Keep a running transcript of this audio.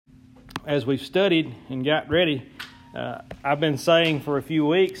as we've studied and got ready, I've been saying for a few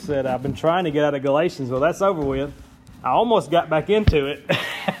weeks that I've been trying to get out of Galatians. Well, that's over with. I almost got back into it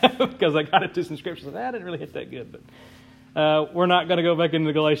because I got into some scriptures and I didn't really hit that good. But we're not going to go back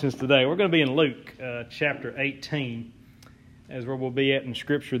into Galatians today. We're going to be in Luke chapter 18 as where we'll be at in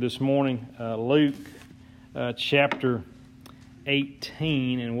Scripture this morning. Luke chapter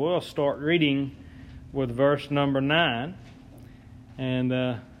 18, and we'll start reading with verse number 9.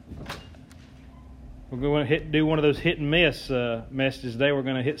 And we're going to do one of those hit and miss messages today. We're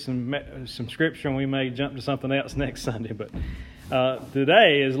going to hit some scripture, and we may jump to something else next Sunday. But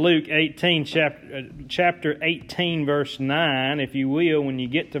today is Luke 18, chapter 18, verse 9. If you will, when you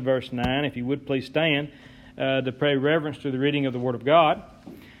get to verse 9, if you would please stand to pay reverence to the reading of the Word of God.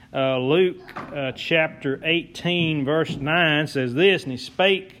 Luke chapter 18, verse 9 says this, "And he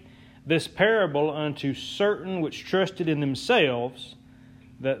spake this parable unto certain which trusted in themselves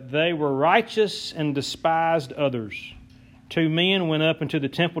that they were righteous and despised others. 2 men went up into the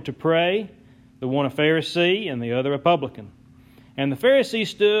temple to pray, the one a Pharisee and the other a publican. And the Pharisee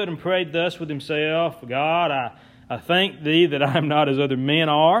stood and prayed thus with himself, God, I thank thee that I am not as other men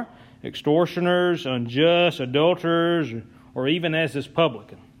are, extortioners, unjust, adulterers, or even as this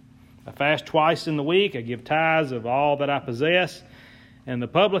publican. I fast twice in the week, I give tithes of all that I possess. And the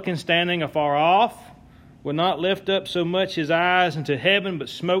publican standing afar off would not lift up so much his eyes into heaven, but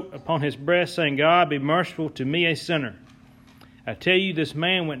smote upon his breast, saying, God, be merciful to me, a sinner. I tell you, this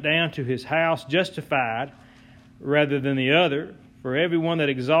man went down to his house justified rather than the other. For everyone that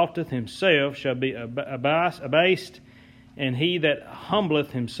exalteth himself shall be abased, and he that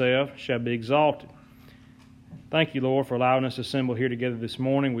humbleth himself shall be exalted." Thank you, Lord, for allowing us to assemble here together this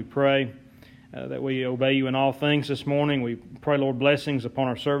morning. We pray that we obey you in all things this morning. We pray, Lord, blessings upon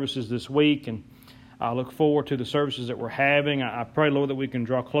our services this week, and I look forward to the services that we're having. I pray, Lord, that we can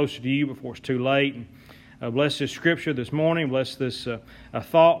draw closer to you before it's too late. And bless this scripture this morning. Bless this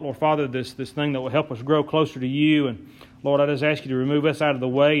thought, Lord Father, this thing that will help us grow closer to you. And Lord, I just ask you to remove us out of the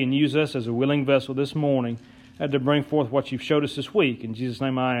way and use us as a willing vessel this morning to bring forth what you've showed us this week. In Jesus'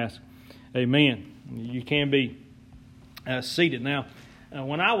 name I ask, amen. You can be seated. Now,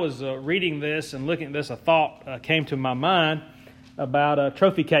 when I was reading this and looking at this, a thought came to my mind about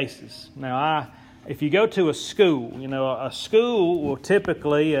trophy cases. Now, if you go to a school, a school will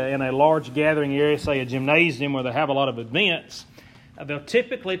typically, in a large gathering area, say a gymnasium where they have a lot of events, they'll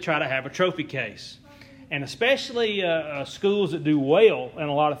typically try to have a trophy case. And especially schools that do well in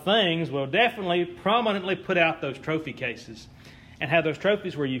a lot of things will definitely prominently put out those trophy cases and have those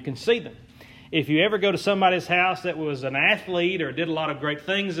trophies where you can see them. If you ever go to somebody's house that was an athlete or did a lot of great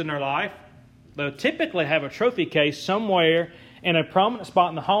things in their life, they'll typically have a trophy case somewhere in a prominent spot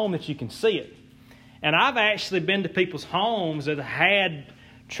in the home that you can see it. And I've actually been to people's homes that had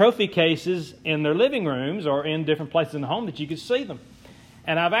trophy cases in their living rooms or in different places in the home that you could see them.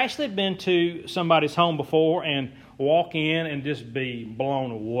 And I've actually been to somebody's home before and walk in and just be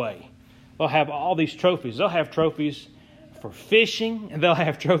blown away. They'll have all these trophies. They'll have trophies for fishing, and they'll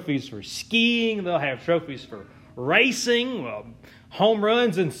have trophies for skiing, they'll have trophies for racing, home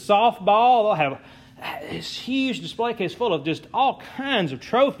runs in softball. They'll have this huge display case full of just all kinds of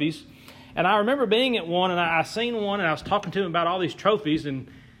trophies. And I remember being at one, and I seen one, and I was talking to him about all these trophies, and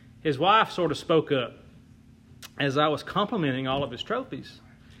his wife sort of spoke up as I was complimenting all of his trophies.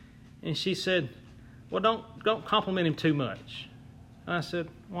 And she said, well, don't compliment him too much. And I said,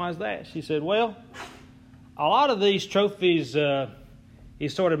 why is that? She said, well, a lot of these trophies he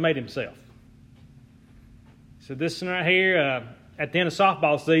sort of made himself. So this one right here, at the end of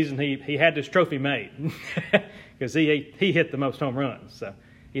softball season, he had this trophy made because he hit the most home runs. So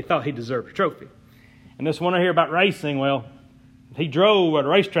he thought he deserved a trophy. And this one I hear about racing, well, he drove at a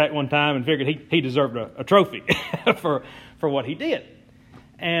racetrack one time and figured he deserved a trophy for what he did.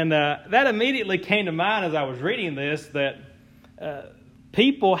 And that immediately came to mind as I was reading this, that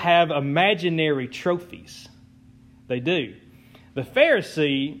people have imaginary trophies. They do. The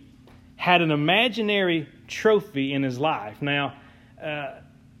Pharisee had an imaginary trophy in his life. Now,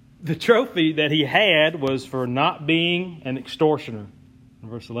 the trophy that he had was for not being an extortioner.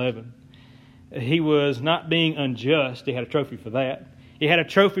 Verse 11. He was not being unjust. He had a trophy for that. He had a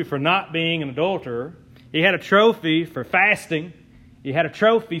trophy for not being an adulterer. He had a trophy for fasting. He had a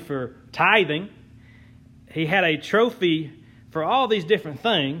trophy for tithing. He had a trophy for all these different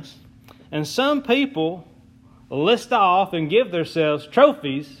things. And some people list off and give themselves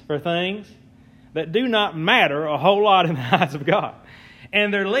trophies for things that do not matter a whole lot in the eyes of God.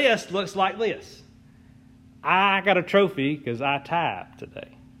 And their list looks like this. I got a trophy because I tithed today.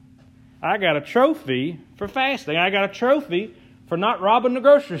 I got a trophy for fasting. I got a trophy for not robbing the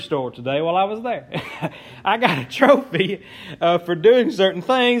grocery store today while I was there. I got a trophy for doing certain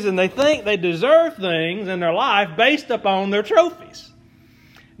things, and they think they deserve things in their life based upon their trophies.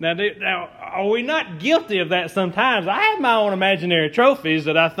 Now, are we not guilty of that sometimes? I have my own imaginary trophies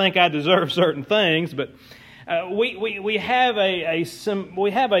that I think I deserve certain things, but we have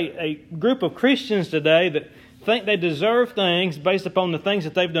a group of Christians today that think they deserve things based upon the things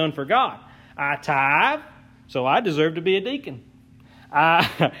that they've done for God. I tithe, so I deserve to be a deacon.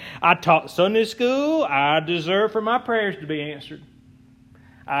 I taught Sunday school, I deserve for my prayers to be answered.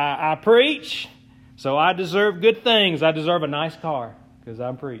 I preach, so I deserve good things. I deserve a nice car because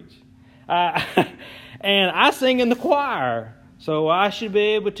I preach. And I sing in the choir, so I should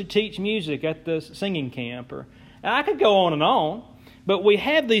be able to teach music at the singing camp. And I could go on, but we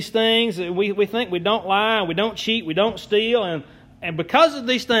have these things that we think we don't lie, we don't cheat, we don't steal, and because of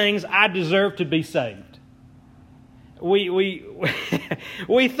these things, I deserve to be saved. We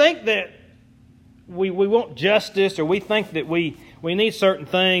think that we want justice, or we think that we need certain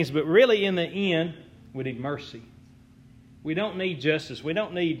things, but really in the end, we need mercy. We don't need justice. We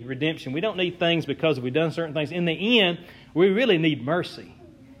don't need redemption. We don't need things because we've done certain things. In the end, we really need mercy,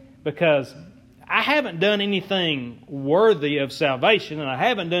 because I haven't done anything worthy of salvation, and I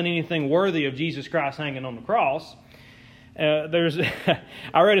haven't done anything worthy of Jesus Christ hanging on the cross.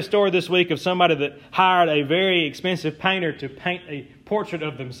 I read a story this week of somebody that hired a very expensive painter to paint a portrait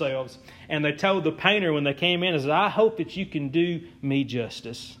of themselves. And they told the painter when they came in, I hope that you can do me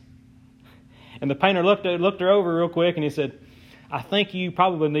justice. And the painter looked her over real quick and he said, I think you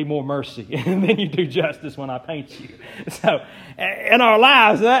probably need more mercy, and then you do justice when I paint you. So in our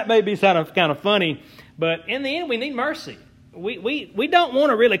lives, that may be kind of funny, but in the end, we need mercy. We don't want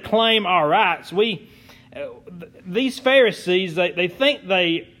to really claim our rights. These Pharisees, they think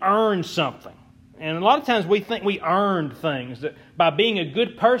they earned something. And a lot of times we think we earned things. That by being a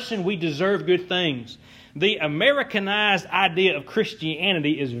good person, we deserve good things. The Americanized idea of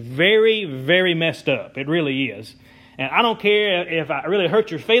Christianity is very, very messed up. It really is. And I don't care if I really hurt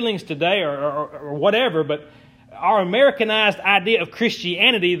your feelings today or whatever, but our Americanized idea of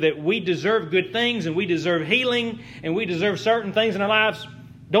Christianity, that we deserve good things and we deserve healing and we deserve certain things in our lives,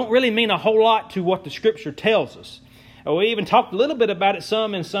 don't really mean a whole lot to what the Scripture tells us. We even talked a little bit about it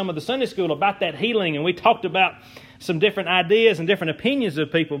in some of the Sunday school about that healing, and we talked about some different ideas and different opinions of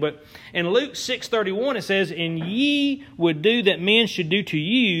people. But in Luke 6:31 it says, and ye would do that men should do to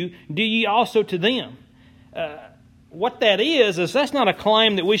you, do ye also to them. What that is that's not a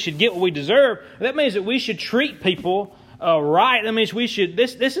claim that we should get what we deserve. That means that we should treat people right. That means we should.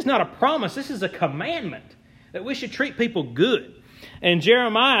 This is not a promise. This is a commandment that we should treat people good. In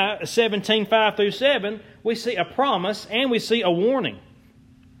Jeremiah 17:5-7, we see a promise and we see a warning.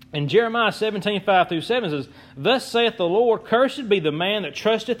 In Jeremiah 17:5-7 says, thus saith the Lord, cursed be the man that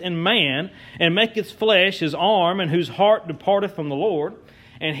trusteth in man, and maketh flesh his arm, and whose heart departeth from the Lord.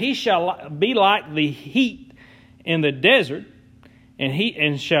 And he shall be like the heat in the desert,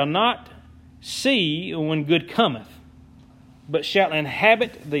 and shall not see when good cometh, but shall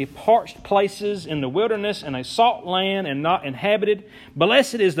inhabit the parched places in the wilderness, and a salt land, and not inhabited.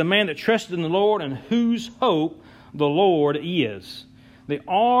 Blessed is the man that trusteth in the Lord, and whose hope the Lord is. The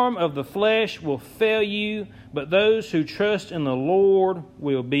arm of the flesh will fail you, but those who trust in the Lord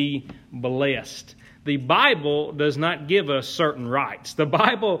will be blessed. The Bible does not give us certain rights. The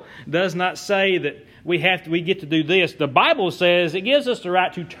Bible does not say that we get to do this. The Bible says it gives us the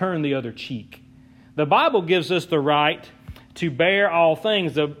right to turn the other cheek. The Bible gives us the right to bear all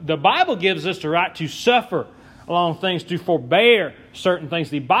things. The Bible gives us the right to suffer along things, to forbear certain things.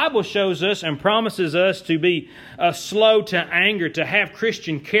 The Bible shows us and promises us to be slow to anger, to have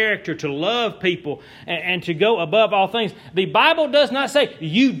Christian character, to love people, and to go above all things. The Bible does not say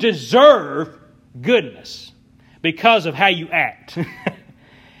you deserve goodness because of how you act.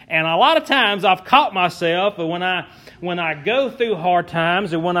 And a lot of times I've caught myself when I go through hard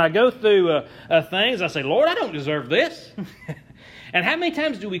times, or when I go through things, I say, Lord, I don't deserve this. And how many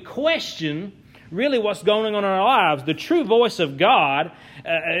times do we question really what's going on in our lives? The true voice of God,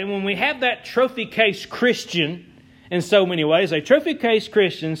 and when we have that trophy case Christian in so many ways, a trophy case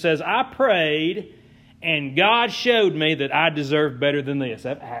Christian says, I prayed and God showed me that I deserve better than this.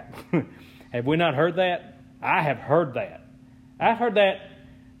 Have we not heard that? I have heard that. I've heard that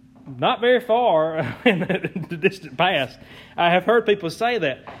not very far in the distant past. I have heard people say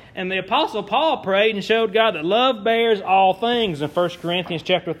that. And the Apostle Paul prayed and showed God that love bears all things in 1 Corinthians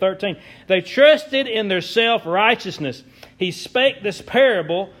chapter 13. They trusted in their self-righteousness. He spake this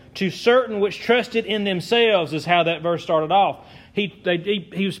parable to certain which trusted in themselves, is how that verse started off.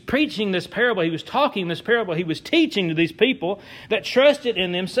 He was preaching this parable. He was talking this parable. He was teaching to these people that trusted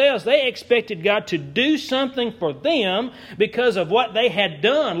in themselves. They expected God to do something for them because of what they had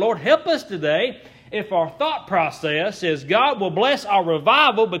done. Lord, help us today if our thought process is God will bless our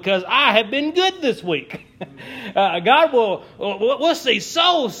revival because I have been good this week. God we'll see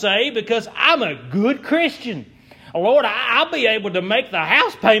souls saved because I'm a good Christian. Lord, I'll be able to make the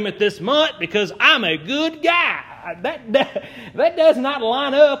house payment this month because I'm a good guy. That does not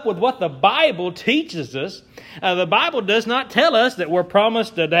line up with what the Bible teaches us. The Bible does not tell us that we're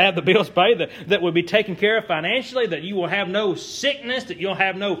promised to have the bills paid, that we'll be taken care of financially, that you will have no sickness, that you'll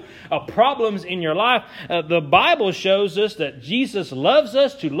have no problems in your life. The Bible shows us that Jesus loves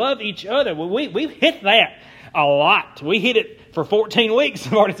us to love each other. We've hit that a lot. We hit it for 14 weeks.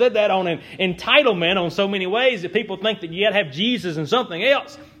 I've already said that on an entitlement on so many ways that people think that you got to have Jesus and something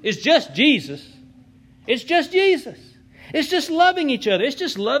else. It's just Jesus. It's just Jesus. It's just loving each other. It's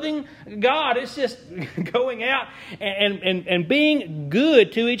just loving God. It's just going out and being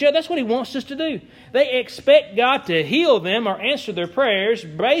good to each other. That's what He wants us to do. They expect God to heal them or answer their prayers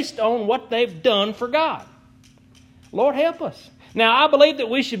based on what they've done for God. Lord, help us. Now, I believe that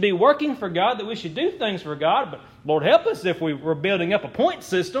we should be working for God, that we should do things for God, but Lord, help us if we were building up a point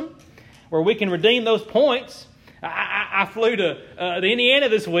system where we can redeem those points. I flew to Indiana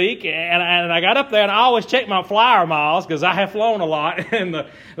this week, and I got up there, and I always check my flyer miles because I have flown a lot in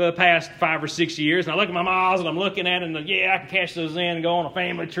the past 5 or 6 years. And I look at my miles, and I'm looking at it, and I can cash those in and go on a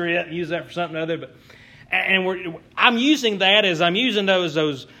family trip and use that for something or other. I'm using that as I'm using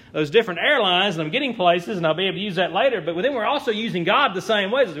those different airlines, and I'm getting places, and I'll be able to use that later. But then we're also using God the same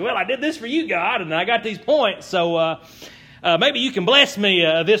way. Well, I did this for you, God, and I got these points, so maybe you can bless me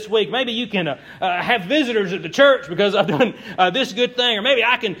this week. Maybe you can have visitors at the church because I've done this good thing, or maybe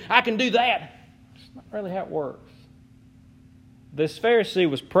I can do that. It's not really how it works. This Pharisee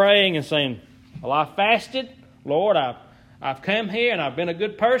was praying and saying, well, I fasted. Lord, I've come here and I've been a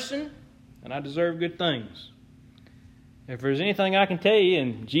good person and I deserve good things. If there's anything I can tell you,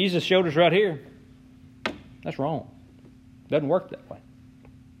 and Jesus showed us right here, that's wrong. It doesn't work that way.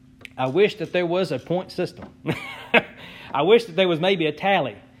 I wish that there was a point system. I wish that there was maybe a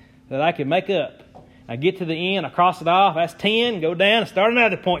tally that I could make up. I get to the end, I cross it off, that's 10, go down and start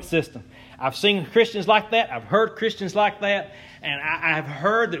another point system. I've seen Christians like that. I've heard Christians like that. And I've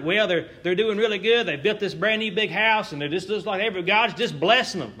heard that, well, they're doing really good. They built this brand new big house and they're just like God's just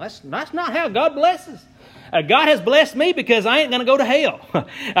blessing them. That's not how God blesses. God has blessed me because I ain't going to go to hell.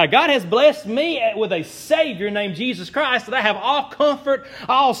 God has blessed me with a Savior named Jesus Christ, that I have all comfort,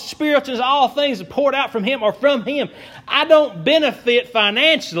 all spirituals, all things poured out from Him or from Him. I don't benefit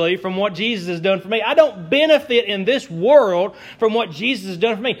financially from what Jesus has done for me. I don't benefit in this world from what Jesus has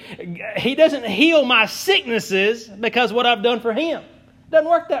done for me. He doesn't heal my sicknesses because of what I've done for Him. It doesn't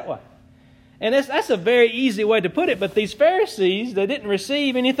work that way. And that's a very easy way to put it. But these Pharisees, they didn't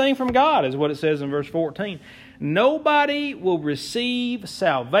receive anything from God, is what it says in verse 14. Nobody will receive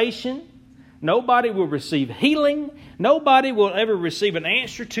salvation. Nobody will receive healing. Nobody will ever receive an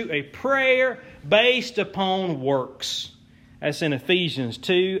answer to a prayer based upon works. That's in Ephesians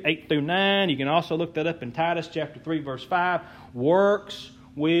 2, 8 through 9. You can also look that up in Titus chapter 3, verse 5. Works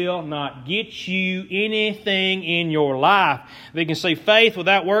will not get you anything in your life. They can say faith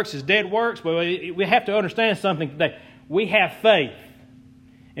without works is dead works, but we have to understand something today. We have faith,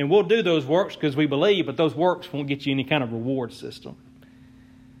 and we'll do those works because we believe, but those works won't get you any kind of reward system.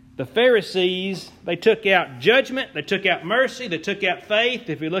 The Pharisees, they took out judgment, they took out mercy, they took out faith.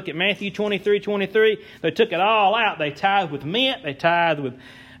 If you look at Matthew 23:23, they took it all out. They tithed with mint, they tithed with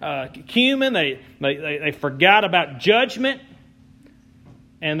cumin, they forgot about judgment.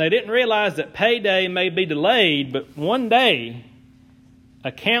 And they didn't realize that payday may be delayed, but one day,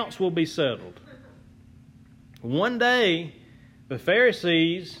 accounts will be settled. One day, the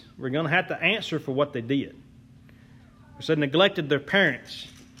Pharisees were going to have to answer for what they did. So they neglected their parents.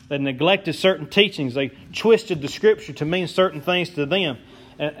 They neglected certain teachings. They twisted the Scripture to mean certain things to them.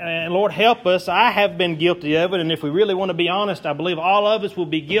 And Lord, help us. I have been guilty of it. And if we really want to be honest, I believe all of us will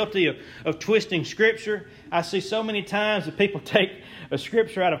be guilty of twisting Scripture. I see so many times that people take a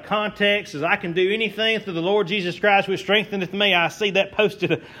Scripture out of context, as I can do anything through the Lord Jesus Christ which strengtheneth me. I see that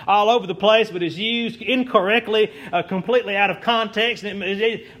posted all over the place, but it's used incorrectly, completely out of context.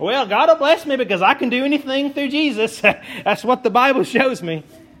 Well, God will bless me because I can do anything through Jesus. That's what the Bible shows me.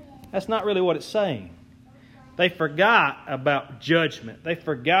 That's not really what it's saying. They forgot about judgment. They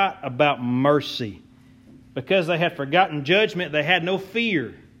forgot about mercy. Because they had forgotten judgment, they had no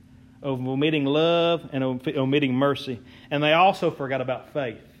fear of omitting love and omitting mercy. And they also forgot about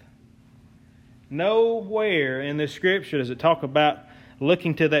faith. Nowhere in the Scripture does it talk about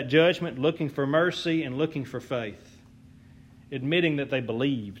looking to that judgment, looking for mercy, and looking for faith. Admitting that they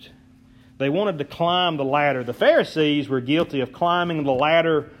believed. They wanted to climb the ladder. The Pharisees were guilty of climbing the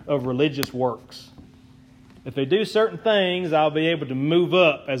ladder of religious works. If they do certain things, I'll be able to move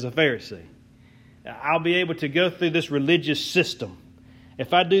up as a Pharisee. I'll be able to go through this religious system.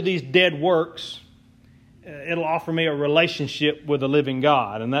 If I do these dead works, it'll offer me a relationship with the living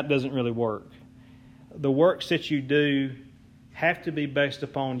God, and that doesn't really work. The works that you do have to be based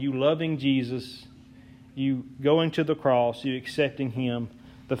upon you loving Jesus, you going to the cross, you accepting Him.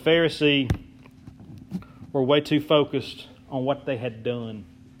 The Pharisees were way too focused on what they had done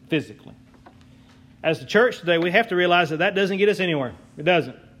physically. As the church today, we have to realize that doesn't get us anywhere. It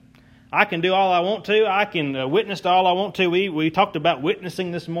doesn't. I can do all I want to. I can witness to all I want to. We talked about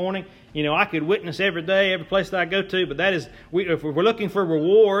witnessing this morning. I could witness every day, every place that I go to, but if we're looking for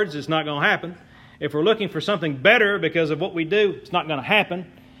rewards, it's not going to happen. If we're looking for something better because of what we do, it's not going to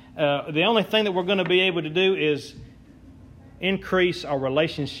happen. The only thing that we're going to be able to do is increase our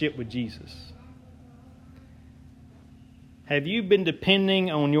relationship with Jesus. Have you been depending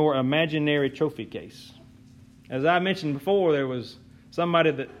on your imaginary trophy case? As I mentioned before, there was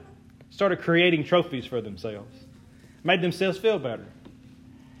somebody that started creating trophies for themselves, made themselves feel better.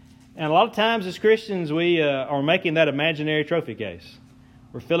 And a lot of times as Christians, we are making that imaginary trophy case.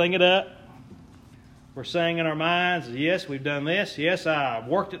 We're filling it up. We're saying in our minds, yes, we've done this. Yes, I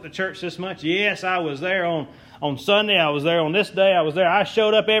worked at the church this much. Yes, I was there on Sunday. I was there on this day. I was there. I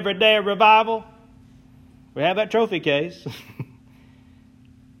showed up every day at revival. We have that trophy case.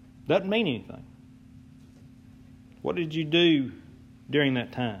 Doesn't mean anything. What did you do during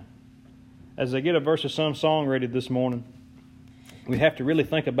that time? As I get a verse of some song ready this morning, we have to really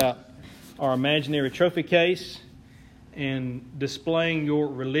think about our imaginary trophy case and displaying your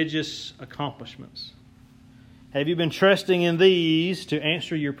religious accomplishments. Have you been trusting in these to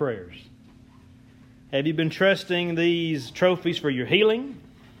answer your prayers? Have you been trusting these trophies for your healing,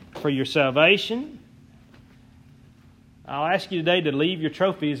 for your salvation? I'll ask you today to leave your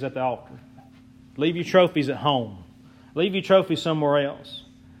trophies at the altar. Leave your trophies at home. Leave your trophies somewhere else.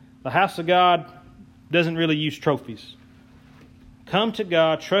 The house of God doesn't really use trophies. Come to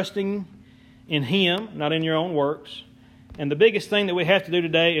God trusting in Him, not in your own works. And the biggest thing that we have to do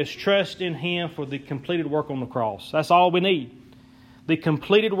today is trust in Him for the completed work on the cross. That's all we need. The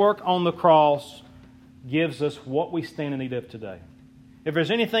completed work on the cross gives us what we stand in need of today. If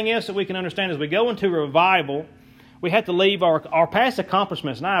there's anything else that we can understand as we go into revival, we have to leave our past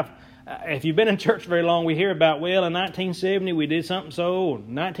accomplishments. Now, if you've been in church very long, we hear about, in 1970 we did something so,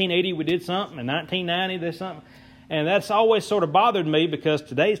 in 1980 we did something, in 1990 there's something. And that's always sort of bothered me because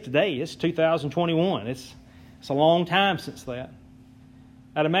today's today. It's 2021. It's a long time since that.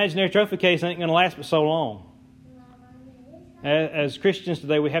 That imaginary trophy case ain't going to last but so long. As Christians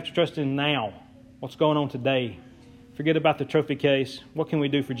today, we have to trust in now. What's going on today? Forget about the trophy case. What can we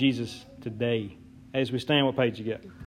do for Jesus today? As we stand, what page you got?